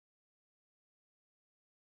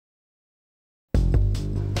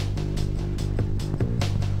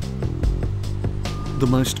The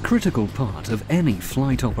most critical part of any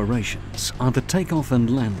flight operations are the takeoff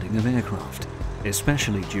and landing of aircraft,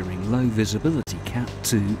 especially during low visibility Cat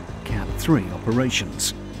 2, Cat 3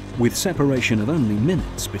 operations. With separation of only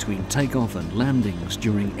minutes between takeoff and landings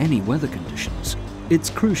during any weather conditions, it's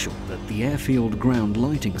crucial that the airfield ground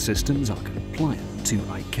lighting systems are compliant to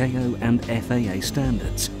ICAO and FAA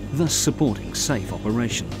standards, thus supporting safe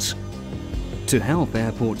operations. To help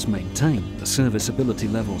airports maintain the serviceability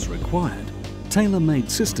levels required, Tailor Made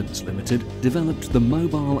Systems Limited developed the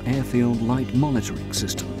Mobile Airfield Light Monitoring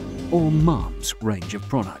System, or MALMS range of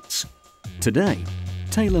products. Today,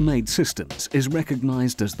 Tailor Made Systems is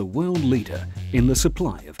recognized as the world leader in the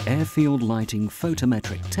supply of airfield lighting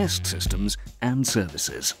photometric test systems and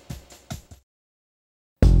services.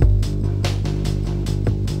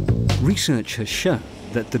 Research has shown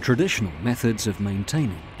that the traditional methods of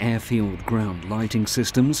maintaining airfield ground lighting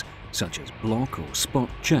systems, such as block or spot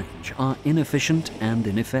change, are inefficient and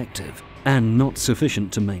ineffective, and not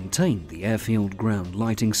sufficient to maintain the airfield ground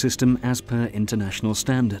lighting system as per international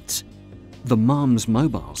standards. The MALMS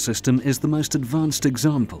mobile system is the most advanced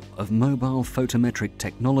example of mobile photometric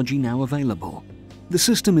technology now available. The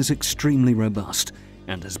system is extremely robust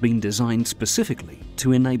and has been designed specifically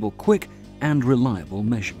to enable quick and reliable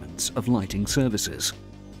measurements of lighting services.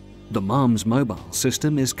 The MALMS mobile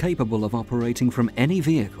system is capable of operating from any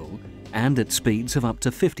vehicle and at speeds of up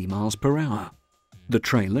to 50 miles per hour. The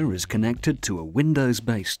trailer is connected to a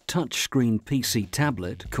Windows-based touchscreen PC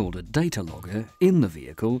tablet called a data logger in the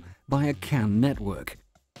vehicle by a CAN network.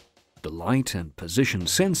 The light and position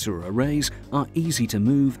sensor arrays are easy to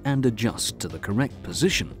move and adjust to the correct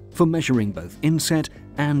position for measuring both inset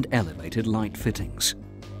and elevated light fittings.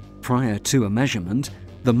 Prior to a measurement,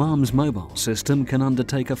 the MALMS mobile system can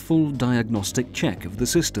undertake a full diagnostic check of the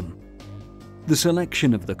system. The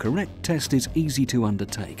selection of the correct test is easy to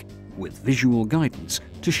undertake, with visual guidance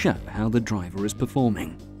to show how the driver is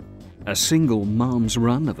performing. A single MALMS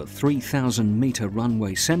run of a 3,000-meter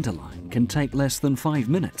runway centerline can take less than 5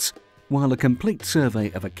 minutes, while a complete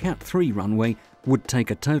survey of a Cat 3 runway would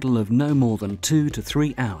take a total of no more than 2 to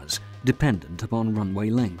 3 hours, dependent upon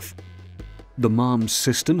runway length. The MALMS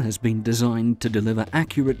system has been designed to deliver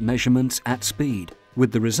accurate measurements at speed,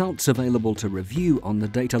 with the results available to review on the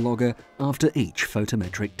data logger after each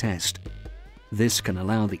photometric test. This can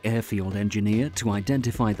allow the airfield engineer to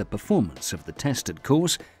identify the performance of the tested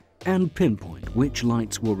course and pinpoint which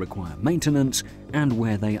lights will require maintenance and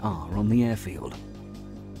where they are on the airfield.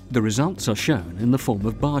 The results are shown in the form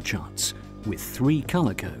of bar charts, with 3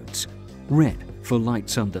 color codes: red for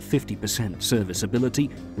lights under 50% serviceability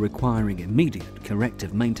requiring immediate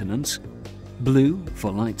corrective maintenance, blue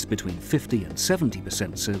for lights between 50 and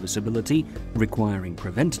 70% serviceability requiring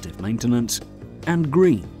preventative maintenance, and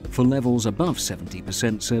green for levels above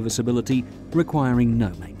 70% serviceability requiring no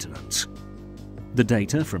maintenance. The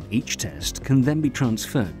data from each test can then be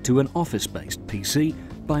transferred to an office-based PC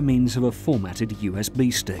by means of a formatted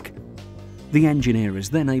USB stick. The engineer is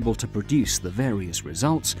then able to produce the various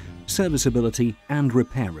results, serviceability and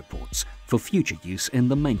repair reports for future use in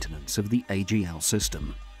the maintenance of the AGL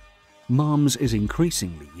system. MALMS is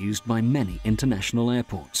increasingly used by many international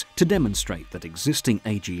airports to demonstrate that existing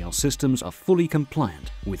AGL systems are fully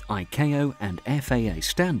compliant with ICAO and FAA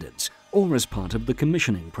standards, or as part of the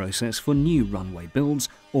commissioning process for new runway builds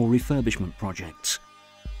or refurbishment projects.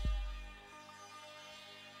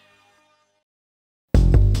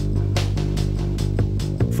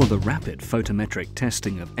 For the rapid photometric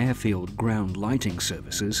testing of airfield ground lighting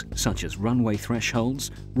services such as runway thresholds,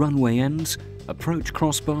 runway ends, approach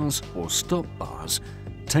crossbars or stop bars,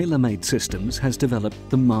 Tailor Made Systems has developed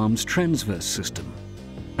the MALMS Transverse system.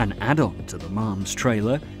 An add-on to the MALMS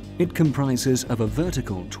trailer, it comprises of a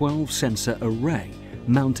vertical 12-sensor array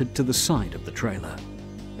mounted to the side of the trailer.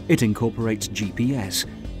 It incorporates GPS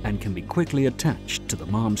and can be quickly attached to the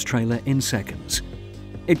MALMS trailer in seconds.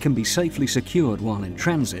 It can be safely secured while in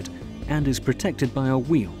transit and is protected by a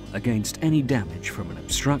wheel against any damage from an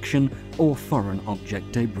obstruction or foreign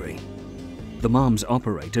object debris. The MALMS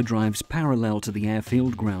operator drives parallel to the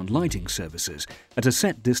airfield ground lighting services at a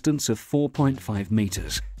set distance of 4.5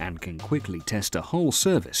 meters and can quickly test a whole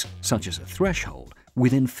service, such as a threshold,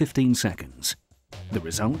 within 15 seconds. The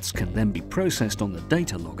results can then be processed on the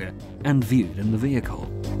data logger and viewed in the vehicle.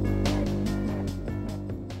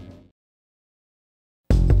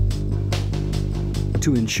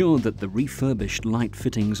 To ensure that the refurbished light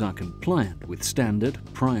fittings are compliant with standard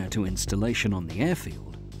prior to installation on the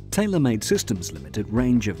airfield, Tailor Made Systems Limited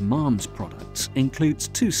range of MALMS products includes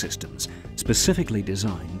 2 systems specifically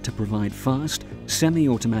designed to provide fast,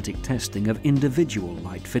 semi-automatic testing of individual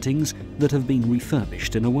light fittings that have been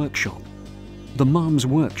refurbished in a workshop. The MALMS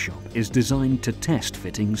workshop is designed to test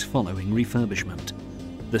fittings following refurbishment.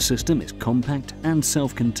 The system is compact and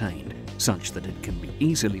self-contained, such that it can be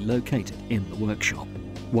easily located in the workshop,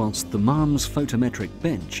 whilst the MALMS photometric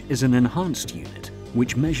bench is an enhanced unit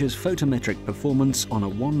which measures photometric performance on a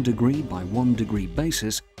 1 degree by 1 degree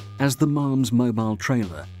basis as the MALMS mobile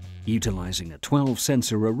trailer, utilising a 12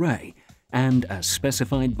 sensor array and as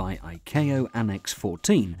specified by ICAO Annex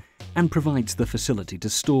 14, and provides the facility to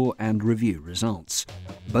store and review results.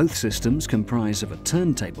 Both systems comprise of a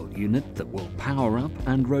turntable unit that will power up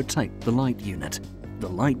and rotate the light unit. The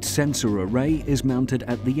light sensor array is mounted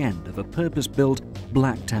at the end of a purpose-built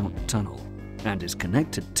blacked-out tunnel and is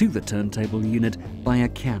connected to the turntable unit by a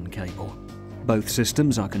CAN cable. Both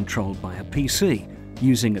systems are controlled by a PC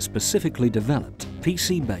using a specifically developed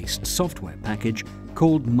PC-based software package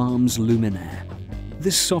called MALMS Luminaire.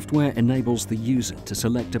 This software enables the user to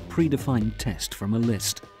select a predefined test from a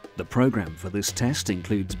list. The program for this test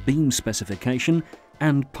includes beam specification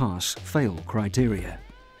and pass-fail criteria.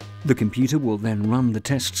 The computer will then run the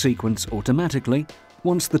test sequence automatically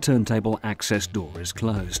once the turntable access door is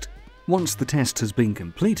closed. Once the test has been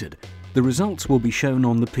completed, the results will be shown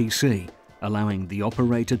on the PC, allowing the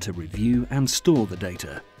operator to review and store the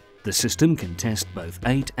data. The system can test both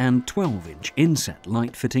 8 and 12-inch inset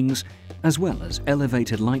light fittings, as well as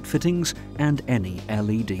elevated light fittings and any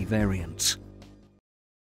LED variants.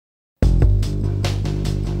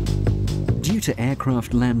 Due to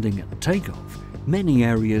aircraft landing and takeoff, many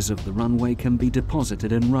areas of the runway can be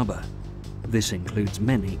deposited in rubber. This includes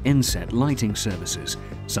many inset lighting services,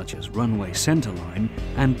 such as runway centerline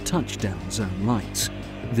and touchdown zone lights.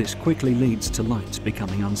 This quickly leads to lights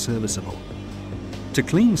becoming unserviceable. To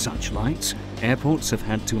clean such lights, airports have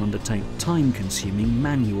had to undertake time-consuming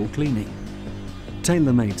manual cleaning.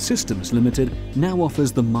 Tailor Made Systems Limited now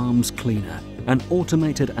offers the MALMS Cleaner, an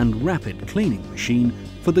automated and rapid cleaning machine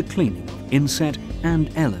for the cleaning of inset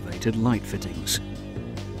and elevated light fittings.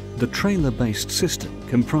 The trailer-based system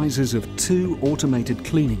comprises of 2 automated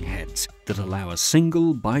cleaning heads that allow a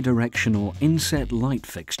single bidirectional inset light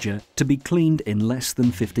fixture to be cleaned in less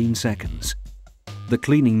than 15 seconds. The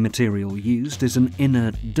cleaning material used is an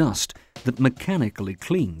inert dust that mechanically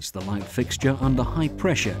cleans the light fixture under high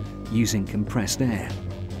pressure using compressed air.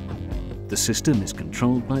 The system is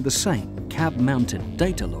controlled by the same cab-mounted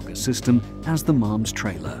data logger system as the MALMS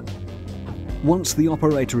trailer. Once the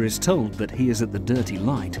operator is told that he is at the dirty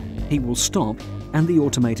light, he will stop and the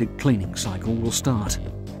automated cleaning cycle will start.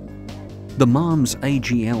 The MALMS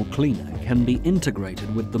AGL Cleaner can be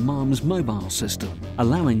integrated with the MALMS mobile system,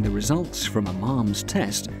 allowing the results from a MALMS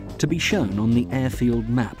test to be shown on the airfield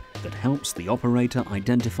map that helps the operator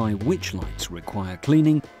identify which lights require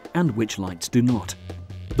cleaning and which lights do not.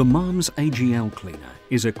 The MALMS AGL Cleaner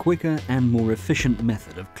is a quicker and more efficient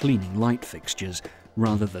method of cleaning light fixtures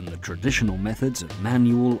rather than the traditional methods of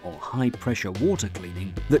manual or high-pressure water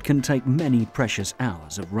cleaning that can take many precious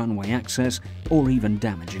hours of runway access or even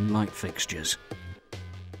damaging light fixtures.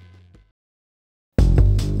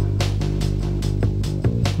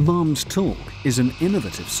 MALMS Talk is an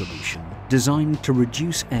innovative solution designed to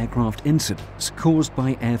reduce aircraft incidents caused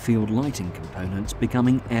by airfield lighting components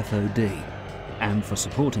becoming FOD, and for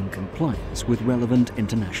supporting compliance with relevant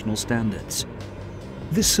international standards.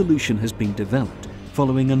 This solution has been developed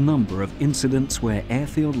following a number of incidents where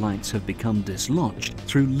airfield lights have become dislodged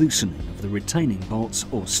through loosening of the retaining bolts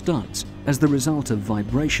or studs as the result of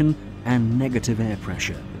vibration and negative air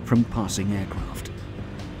pressure from passing aircraft.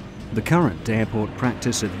 The current airport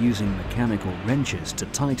practice of using mechanical wrenches to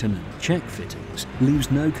tighten and check fittings leaves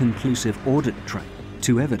no conclusive audit trail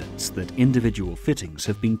to evidence that individual fittings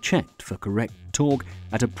have been checked for correct torque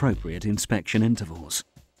at appropriate inspection intervals.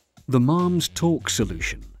 The MALMS Talk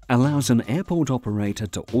solution allows an airport operator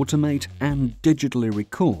to automate and digitally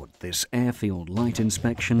record this airfield light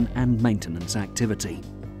inspection and maintenance activity.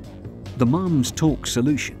 The MALMS Talk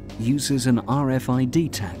solution uses an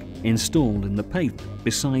RFID tag installed in the pavement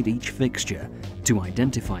beside each fixture to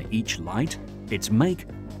identify each light, its make,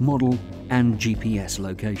 model, and GPS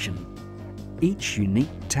location. Each unique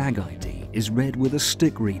tag ID is read with a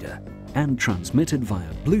stick reader and transmitted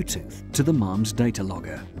via Bluetooth to the MALMS data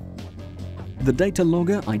logger. The data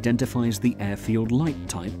logger identifies the airfield light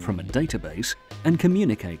type from a database and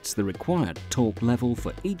communicates the required torque level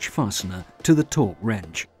for each fastener to the torque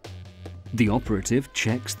wrench. The operative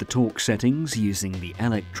checks the torque settings using the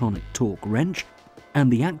electronic torque wrench,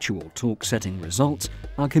 and the actual torque setting results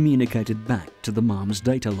are communicated back to the MALMS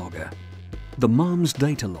data logger. The MALMS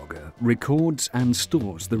data logger records and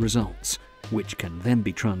stores the results, which can then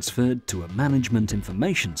be transferred to a management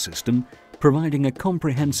information system, providing a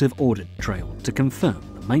comprehensive audit trail to confirm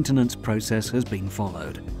the maintenance process has been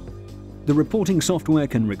followed. The reporting software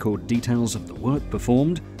can record details of the work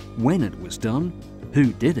performed, when it was done,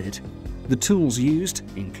 who did it, the tools used,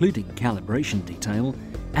 including calibration detail,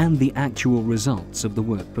 and the actual results of the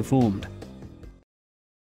work performed.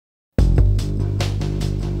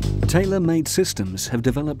 Tailor Made Systems have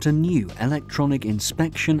developed a new electronic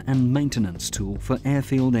inspection and maintenance tool for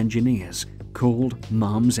airfield engineers called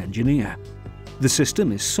MALMS Engineer. The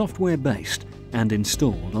system is software-based and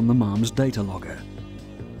installed on the MALMS data logger.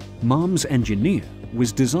 MALMS Engineer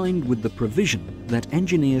was designed with the provision that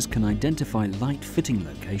engineers can identify light fitting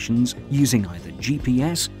locations using either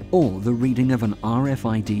GPS or the reading of an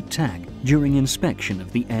RFID tag during inspection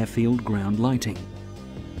of the airfield ground lighting.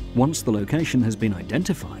 Once the location has been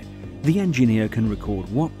identified, the engineer can record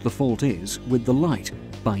what the fault is with the light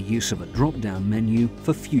by use of a drop-down menu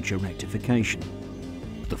for future rectification.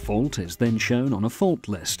 The fault is then shown on a fault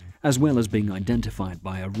list, as well as being identified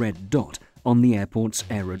by a red dot on the airport's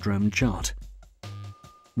aerodrome chart.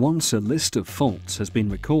 Once a list of faults has been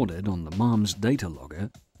recorded on the MALMS data logger,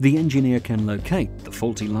 the engineer can locate the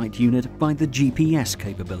faulty light unit by the GPS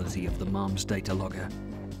capability of the MALMS data logger.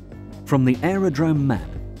 From the aerodrome map,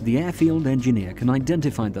 the airfield engineer can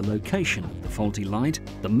identify the location of the faulty light,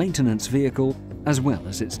 the maintenance vehicle, as well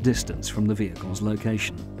as its distance from the vehicle's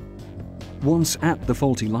location. Once at the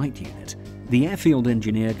faulty light unit, the airfield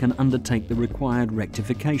engineer can undertake the required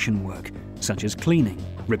rectification work, such as cleaning,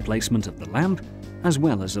 replacement of the lamp, as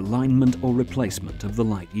well as alignment or replacement of the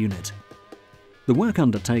light unit. The work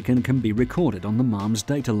undertaken can be recorded on the MALMS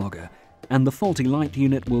data logger, and the faulty light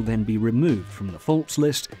unit will then be removed from the faults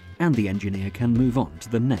list, and the engineer can move on to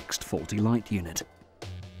the next faulty light unit.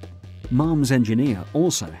 MALMS Engineer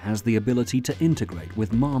also has the ability to integrate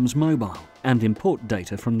with MALMS Mobile and import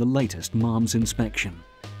data from the latest MALMS inspection.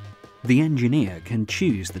 The engineer can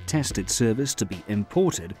choose the tested service to be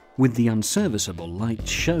imported with the unserviceable lights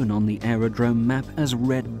shown on the aerodrome map as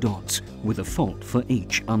red dots, with a fault for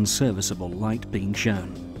each unserviceable light being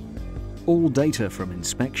shown. All data from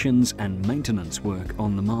inspections and maintenance work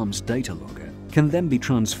on the MALMS data logger can then be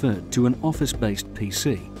transferred to an office-based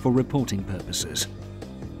PC for reporting purposes.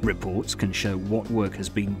 Reports can show what work has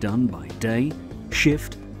been done by day,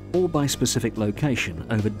 shift, or by specific location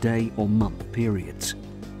over day or month periods.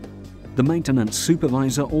 The maintenance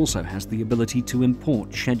supervisor also has the ability to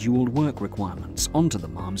import scheduled work requirements onto the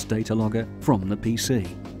MALMS data logger from the PC,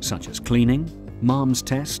 such as cleaning, MALMS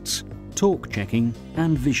tests, torque checking,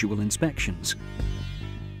 and visual inspections.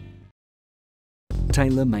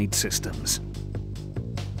 Tailor Made Systems.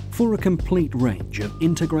 For a complete range of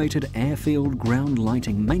integrated airfield ground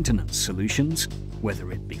lighting maintenance solutions,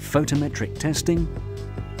 whether it be photometric testing,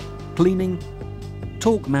 cleaning,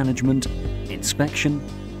 torque management, inspection,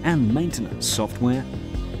 and maintenance software,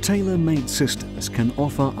 Tailor Made Systems can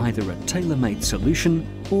offer either a tailor-made solution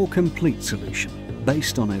or complete solution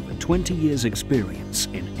based on over 20 years' experience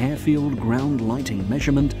in airfield ground lighting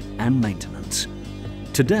measurement and maintenance.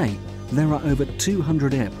 Today, there are over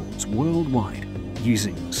 200 airports worldwide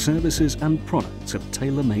using services and products of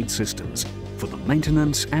Tailor Made Systems for the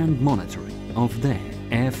maintenance and monitoring of their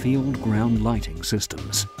airfield ground lighting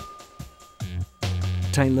systems.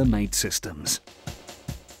 Tailor Made Systems.